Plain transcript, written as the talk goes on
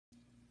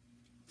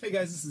Hey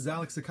guys, this is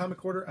Alex the Comic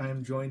Hoarder. I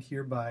am joined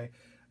here by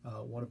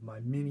one of my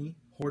mini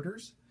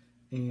hoarders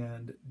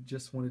and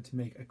just wanted to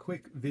make a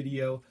quick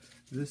video.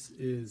 This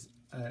is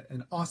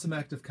an awesome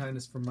act of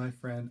kindness from my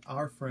friend,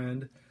 our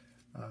friend,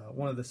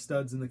 one of the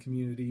studs in the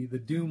community,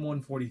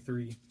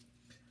 TheDoom143.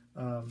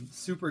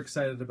 Super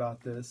excited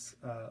about this.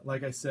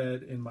 Like I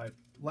said in my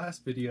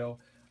last video,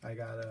 I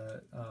got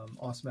an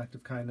awesome act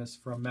of kindness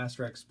from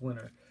Master X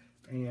Splinter,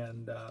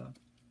 and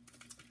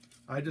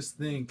I just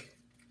think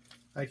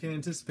I can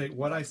anticipate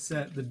what I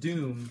sent the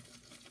Doom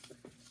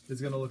is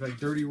going to look like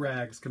dirty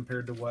rags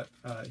compared to what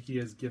he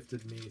has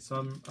gifted me. So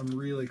I'm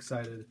really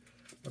excited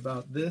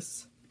about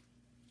this.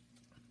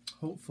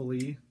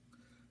 Hopefully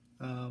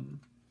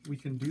we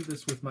can do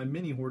this with my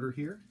mini hoarder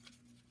here,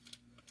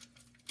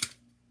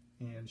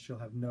 and she'll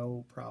have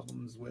no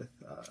problems with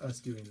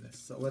us doing this.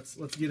 So let's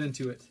get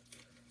into it.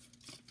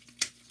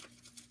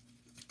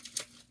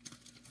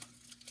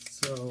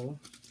 So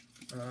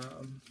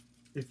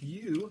if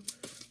you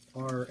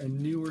are a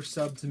newer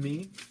sub to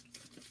me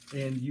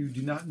and you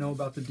do not know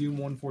about the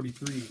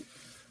Doom143,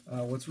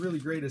 what's really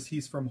great is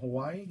he's from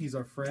Hawaii. He's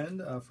our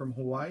friend from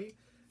Hawaii,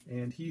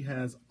 and he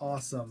has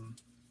awesome,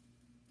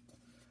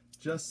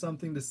 just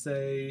something to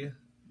say,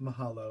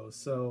 mahalo.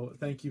 So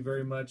thank you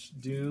very much,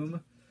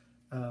 Doom.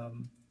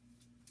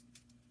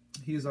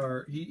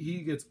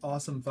 He gets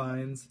awesome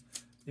finds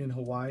in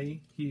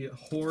Hawaii. He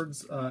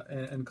hoards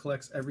and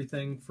collects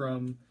everything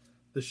from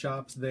the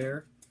shops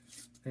there,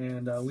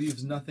 and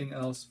leaves nothing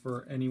else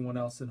for anyone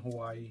else in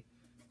Hawaii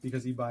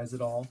because he buys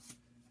it all.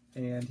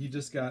 And he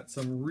just got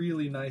some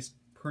really nice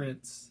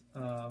prints,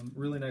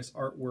 really nice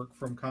artwork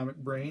from Comic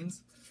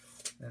Brains,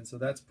 and so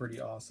that's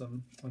pretty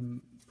awesome.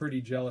 I'm pretty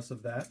jealous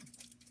of that.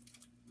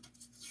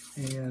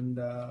 And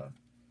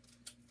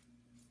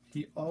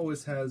he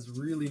always has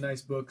really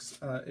nice books.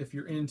 If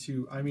you're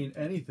into, I mean,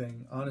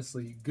 anything,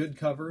 honestly, good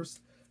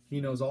covers.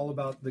 He knows all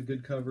about the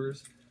good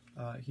covers.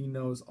 He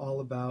knows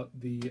all about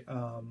the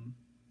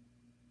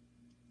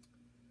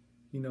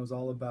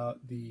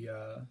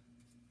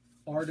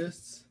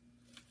artists,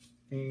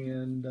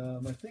 and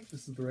I think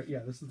this is the right, yeah,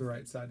 this is the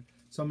right side.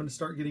 So I'm going to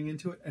start getting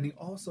into it. And he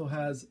also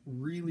has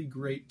really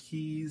great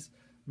keys.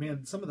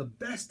 Man, some of the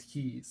best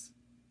keys.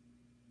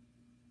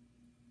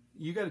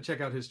 You got to check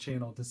out his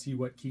channel to see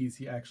what keys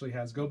he actually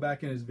has. Go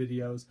back in his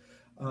videos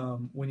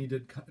when he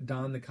did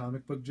Don the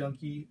Comic Book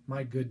Junkie.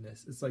 My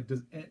goodness, it's like,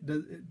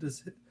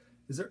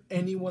 is there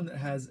anyone that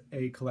has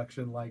a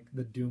collection like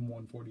the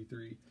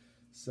Doom143?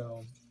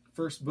 So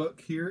first book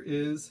here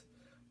is,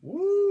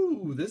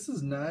 woo, this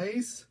is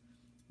nice.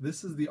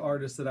 This is the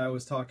artist that I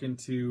was talking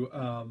to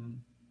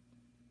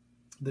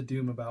the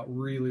Doom about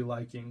really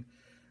liking.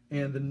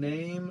 And the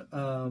name,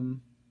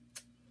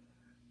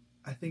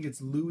 I think it's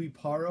Louis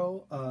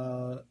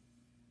Paro.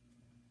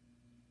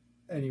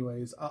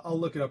 Anyways, I'll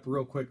look it up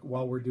real quick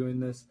while we're doing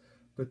this.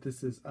 But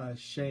this is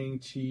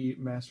Shang-Chi,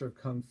 Master of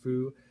Kung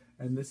Fu.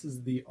 And this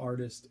is the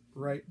artist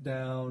right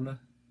down.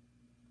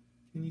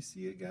 Can you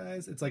see it,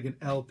 guys? It's like an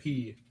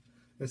LP.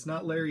 It's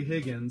not Larry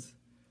Higgins,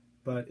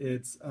 but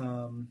it's,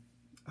 I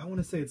want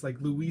to say it's like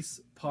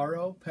Luis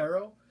Paro.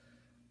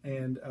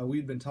 And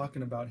we'd been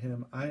talking about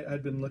him.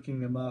 I'd been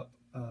looking him up.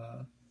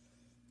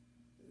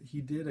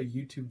 He did a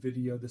YouTube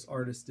video, this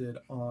artist did,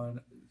 on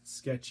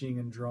sketching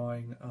and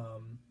drawing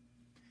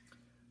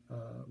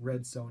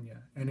Red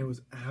Sonja. And it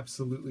was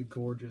absolutely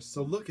gorgeous.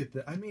 So look at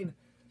that. I mean,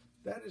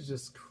 that is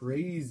just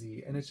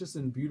crazy, and it's just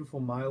in beautiful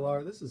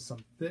Mylar. This is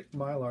some thick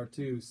Mylar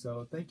too,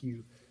 so thank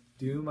you,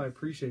 Doom. I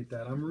appreciate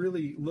that. I'm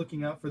really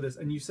looking out for this,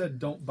 and you said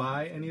don't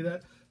buy any of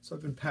that, so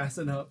I've been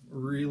passing up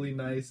really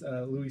nice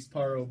Luis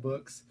Paro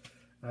books.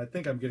 I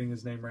think I'm getting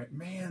his name right.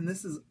 Man,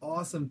 this is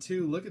awesome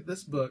too. Look at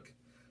this book.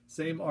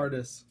 Same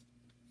artist.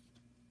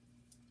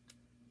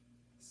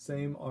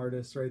 Same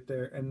artist right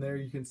there, and there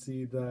you can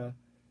see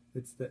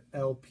it's the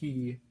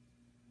LP.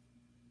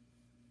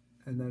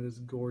 And that is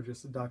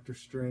gorgeous. Doctor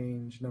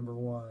Strange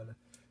 #1.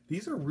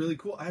 These are really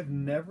cool. I've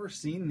never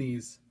seen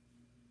these.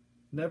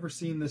 Never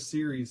seen this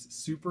series.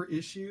 Super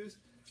issues.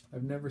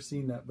 I've never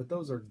seen that. But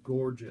those are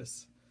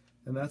gorgeous.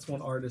 And that's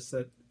one artist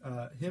that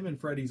him and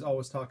Freddie's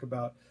always talk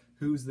about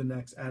who's the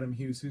next Adam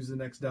Hughes, who's the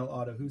next Del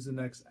Otto, who's the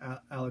next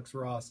Alex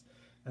Ross.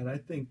 And I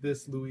think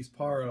this Luis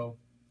Paro,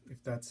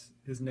 if that's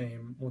his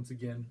name, once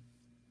again,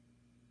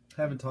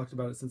 haven't talked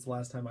about it since the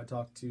last time I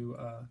talked to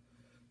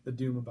the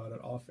Doom about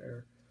it off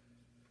air.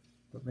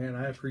 But man,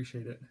 I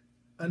appreciate it.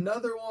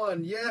 Another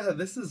one. Yeah,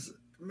 this is,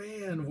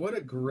 man, what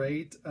a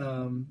great,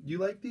 you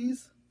like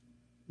these?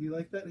 You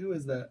like that? Who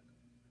is that?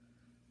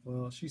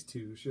 Well, she's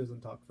 2. She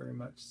doesn't talk very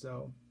much.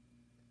 So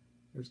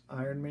there's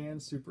Iron Man,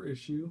 super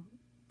issue.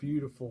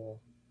 Beautiful.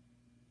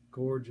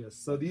 Gorgeous.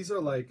 So these are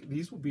like,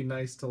 these would be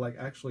nice to like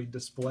actually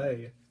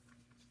display,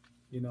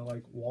 you know,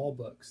 like wall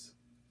books.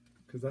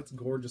 Because that's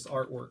gorgeous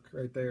artwork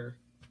right there.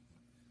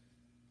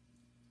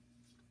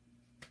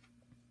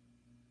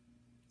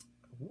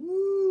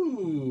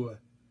 Woo!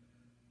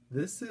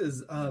 This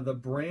is the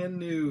brand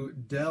new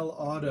Del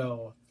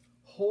Otto.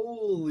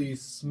 Holy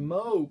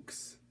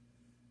smokes!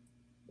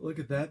 Look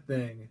at that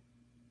thing.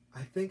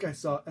 I think I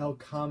saw El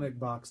Comic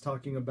Box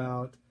talking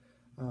about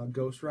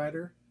Ghost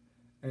Rider,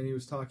 and he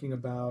was talking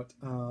about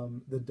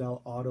the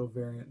Del Auto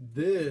variant.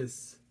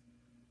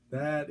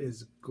 That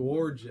is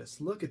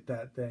gorgeous. Look at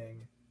that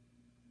thing.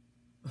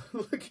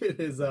 Look at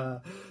his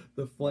the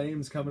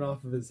flames coming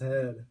off of his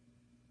head.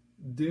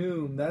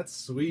 Doom, that's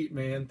sweet,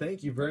 man.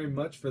 Thank you very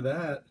much for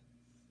that.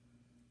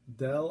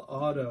 Del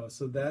Auto.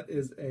 So that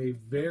is a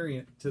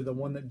variant to the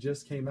one that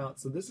just came out.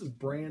 So this is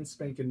brand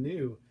spanking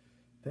new.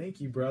 Thank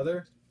you,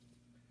 brother.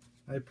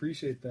 I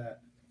appreciate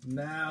that.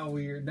 Now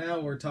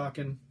we're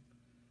talking.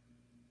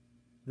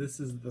 This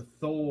is the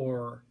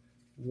Thor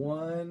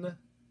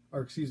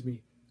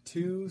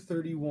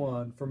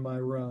 231 from my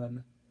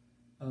run.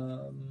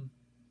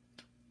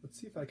 Let's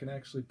see if I can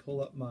actually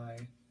pull up my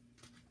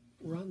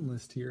run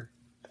list here.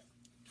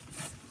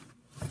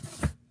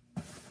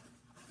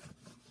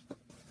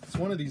 It's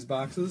one of these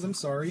boxes. I'm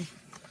sorry.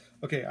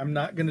 Okay, I'm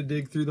not going to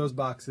dig through those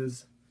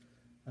boxes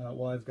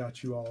while I've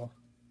got you all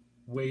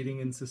waiting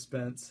in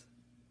suspense.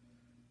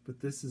 But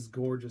this is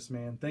gorgeous,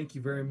 man. Thank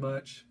you very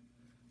much.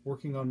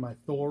 Working on my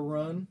Thor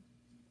run.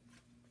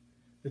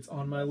 It's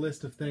on my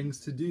list of things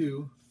to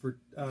do for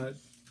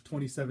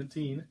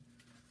 2017.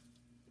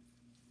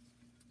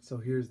 So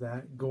here's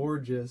that.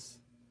 Gorgeous.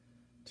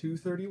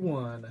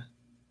 231.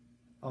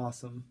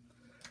 Awesome.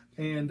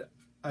 And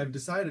I've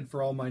decided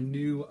for all my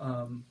new,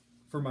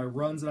 for my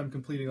runs that I'm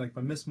completing, like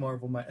my Miss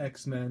Marvel, my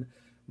X-Men,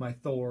 my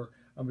Thor,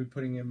 I'll be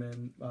putting him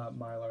in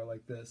Mylar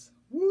like this.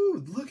 Woo!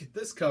 Look at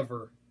this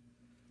cover.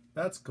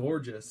 That's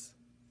gorgeous.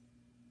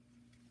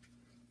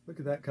 Look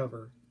at that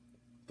cover.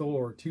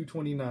 Thor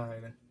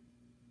 229.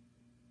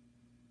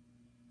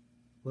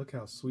 Look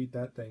how sweet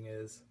that thing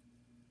is.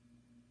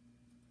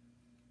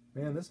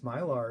 Man, this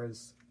Mylar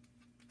is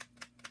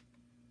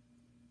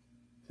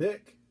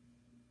thick.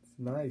 It's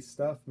nice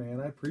stuff, man.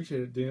 I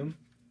appreciate it, Doom.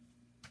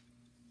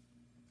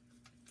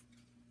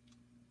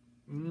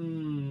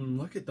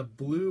 Look at the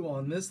blue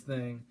on this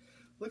thing.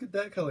 Look at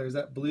that color. Is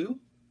that blue?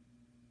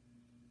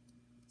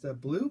 Is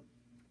that blue?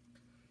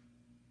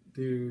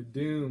 Dude,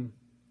 Doom.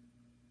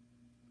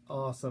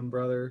 Awesome,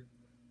 brother.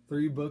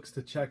 3 books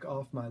to check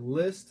off my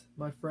list,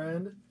 my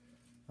friend.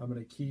 I'm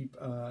going to keep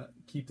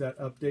that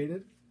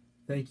updated.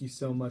 Thank you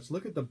so much.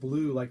 Look at the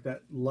blue, like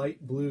that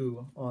light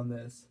blue on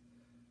this.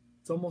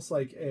 It's almost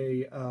like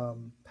a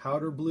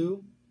powder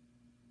blue.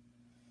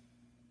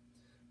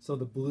 So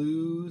the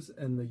blues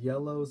and the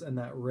yellows and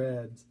that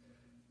red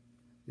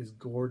is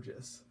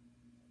gorgeous.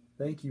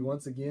 Thank you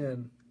once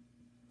again.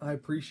 I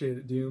appreciate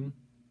it, Doom.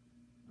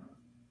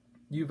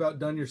 You've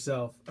outdone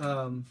yourself.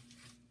 I'm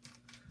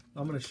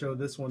going to show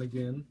this one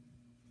again.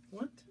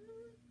 What?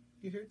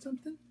 You heard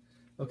something?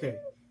 Okay.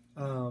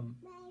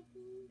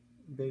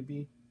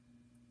 Baby.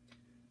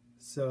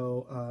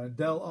 So,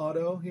 Del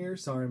Auto here.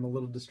 Sorry, I'm a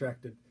little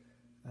distracted.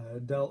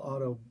 Del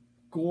Auto.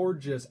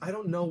 Gorgeous. I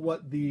don't know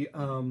what the,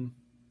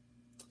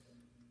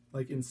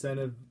 like,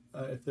 incentive,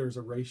 if there's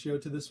a ratio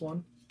to this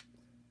one.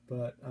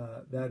 But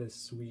that is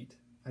sweet.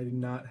 I did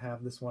not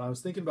have this one. I was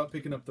thinking about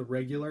picking up the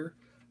regular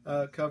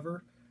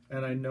cover.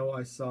 And I know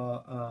I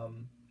saw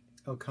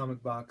El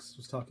Comic Box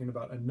was talking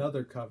about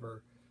another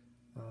cover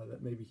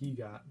that maybe he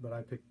got, but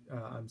I picked.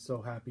 I'm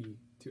so happy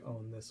to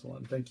own this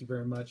one. Thank you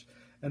very much.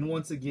 And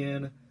once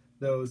again,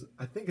 those,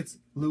 I think it's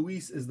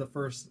Luis is the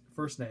first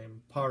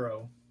name,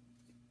 Parillo,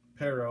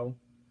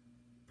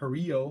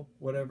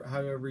 whatever,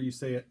 however you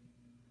say it.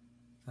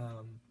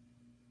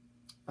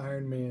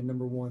 Iron Man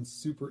 #1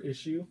 super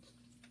issue.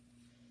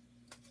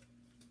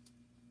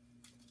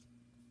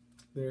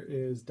 There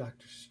is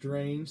Doctor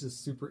Strange, the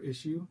super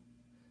issue,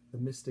 the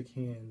Mystic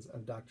Hands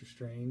of Doctor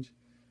Strange.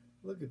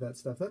 Look at that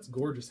stuff. That's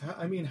gorgeous.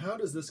 How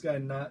does this guy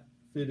not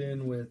fit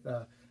in with,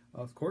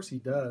 of course he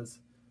does,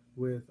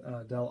 with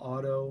Del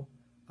Auto,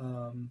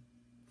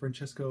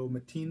 Francesco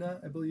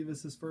Mattina, I believe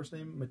is his first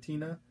name,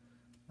 Mattina.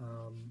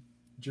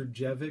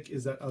 Djurjevic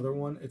is that other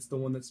one. It's the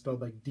one that's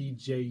spelled like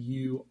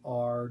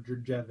D-J-U-R,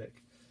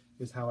 Djurjevic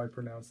is how I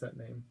pronounce that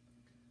name.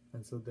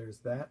 And so there's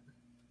that.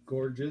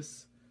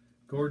 Gorgeous,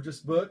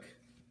 gorgeous book.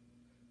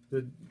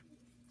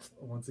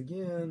 Once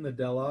again, the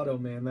Del Auto,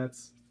 man,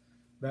 that's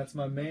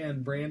my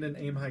man. Brandon,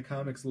 Aim High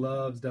Comics,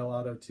 loves Del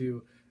Auto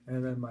too.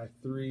 And then my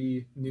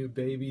 3 new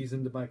babies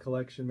into my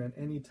collection, man.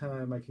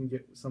 Anytime I can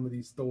get some of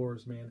these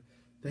Thors, man,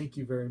 thank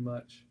you very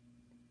much.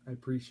 I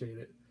appreciate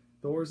it.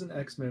 Thors and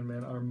X-Men,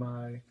 man, are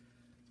my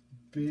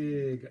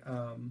big,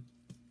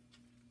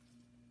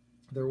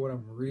 they're what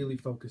I'm really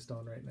focused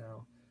on right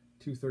now.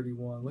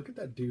 231. Look at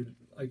that dude,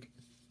 like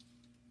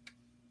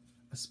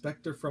a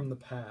specter from the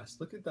past.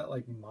 Look at that,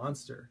 like,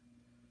 monster.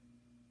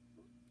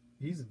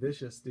 He's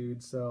vicious,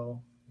 dude.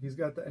 So he's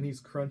got that, and he's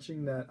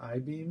crunching that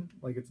I-beam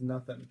like it's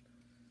nothing.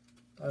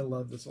 I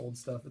love this old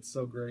stuff. It's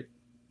so great.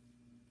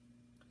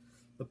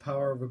 The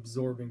power of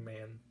absorbing,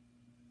 man.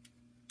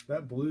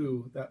 That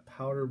blue, that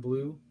powder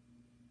blue,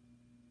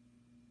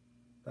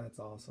 that's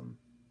awesome.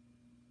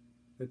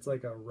 It's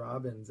like a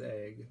robin's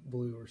egg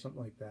blue or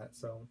something like that.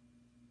 So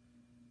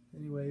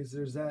anyways,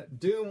 there's that.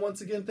 Doom,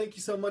 once again, thank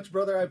you so much,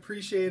 brother. I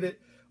appreciate it.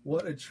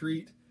 What a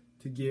treat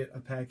to get a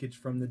package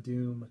from the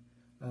Doom.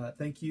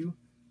 Thank you.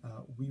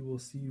 We will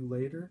see you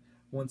later.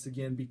 Once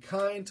again, be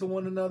kind to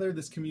one another.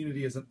 This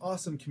community is an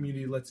awesome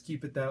community. Let's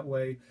keep it that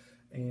way.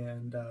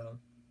 And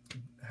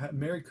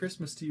Merry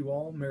Christmas to you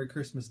all. Merry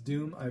Christmas,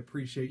 Doom. I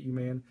appreciate you,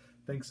 man.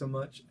 Thanks so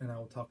much, and I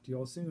will talk to you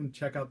all soon.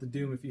 Check out the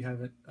Doom if you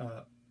haven't,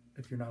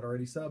 if you're not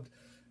already subbed.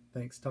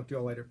 Thanks. Talk to you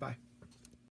all later. Bye.